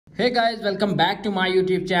Hey guys, welcome back to my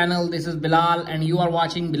YouTube channel. This is Bilal and you are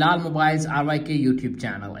watching Bilal Mobiles RYK YouTube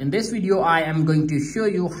channel. In this video, I am going to show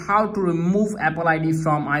you how to remove Apple ID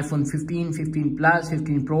from iPhone 15, 15 Plus,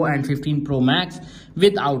 15 Pro and 15 Pro Max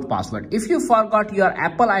without password. If you forgot your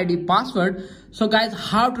Apple ID password, so guys,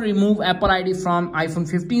 how to remove Apple ID from iPhone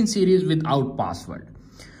 15 series without password.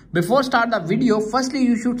 Before start the video, firstly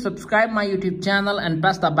you should subscribe my YouTube channel and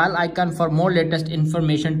press the bell icon for more latest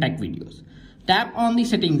information tech videos. Tap on the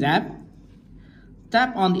settings app,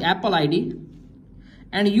 tap on the Apple ID,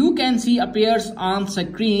 and you can see appears on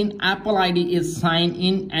screen Apple ID is sign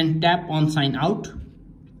in, and tap on sign out.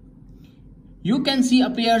 You can see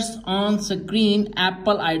appears on screen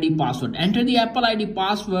Apple ID password. Enter the Apple ID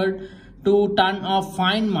password to turn off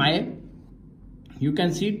Find My. You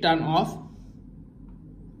can see turn off.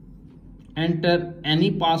 Enter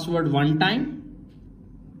any password one time.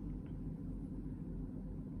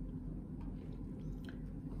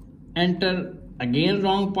 Enter again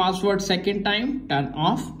wrong password second time, turn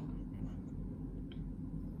off.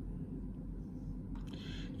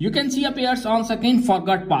 You can see appears on screen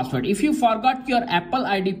forgot password. If you forgot your Apple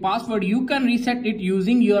ID password, you can reset it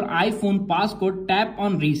using your iPhone passcode. Tap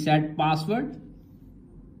on reset password.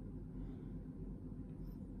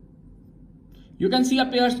 You can see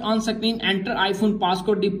appears on screen enter iPhone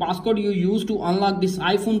passcode. The passcode you use to unlock this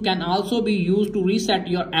iPhone can also be used to reset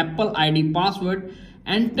your Apple ID password.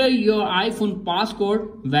 Enter your iPhone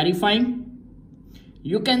passcode, verifying.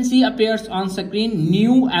 You can see appears on screen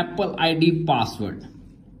new Apple ID password.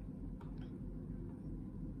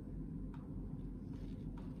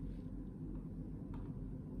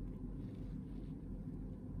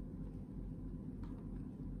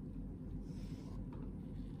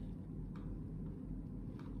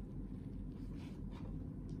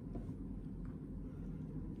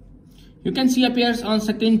 You can see appears on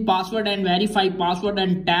screen password and verify password,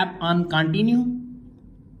 and tap on continue.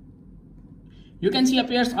 You can see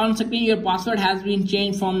appears on screen your password has been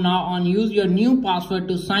changed. From now on, use your new password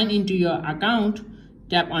to sign into your account.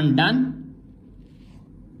 Tap on done.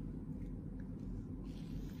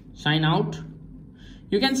 Sign out.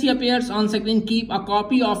 You can see appears on screen keep a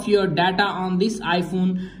copy of your data on this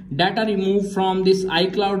iPhone. Data removed from this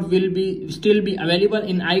iCloud will still be available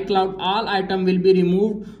in iCloud. All items will be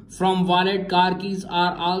removed from wallet. Car keys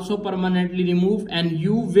are also permanently removed and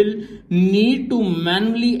you will need to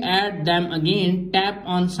manually add them again. Tap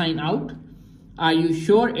on sign out. Are you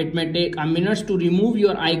sure? It may take a minute to remove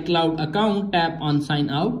your iCloud account. Tap on sign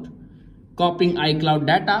out. Copying iCloud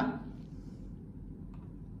data.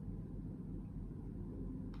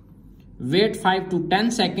 Wait 5 to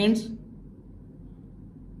 10 seconds.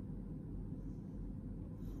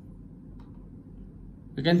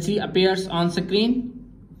 You can see appears on screen.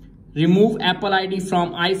 Remove Apple ID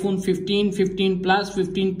from iPhone 15, 15 Plus,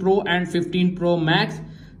 15 Pro and 15 Pro Max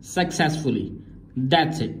successfully.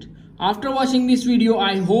 That's it. After watching this video,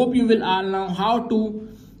 I hope you will all know how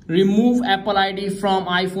to remove Apple ID from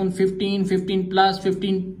iPhone 15, 15 Plus,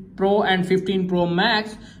 15 Pro and 15 Pro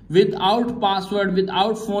Max without password,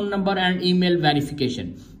 without phone number and email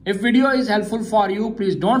verification. If video is helpful for you,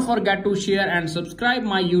 please don't forget to share and subscribe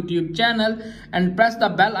my YouTube channel and press the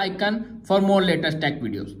bell icon for more latest tech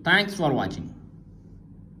videos. Thanks for watching.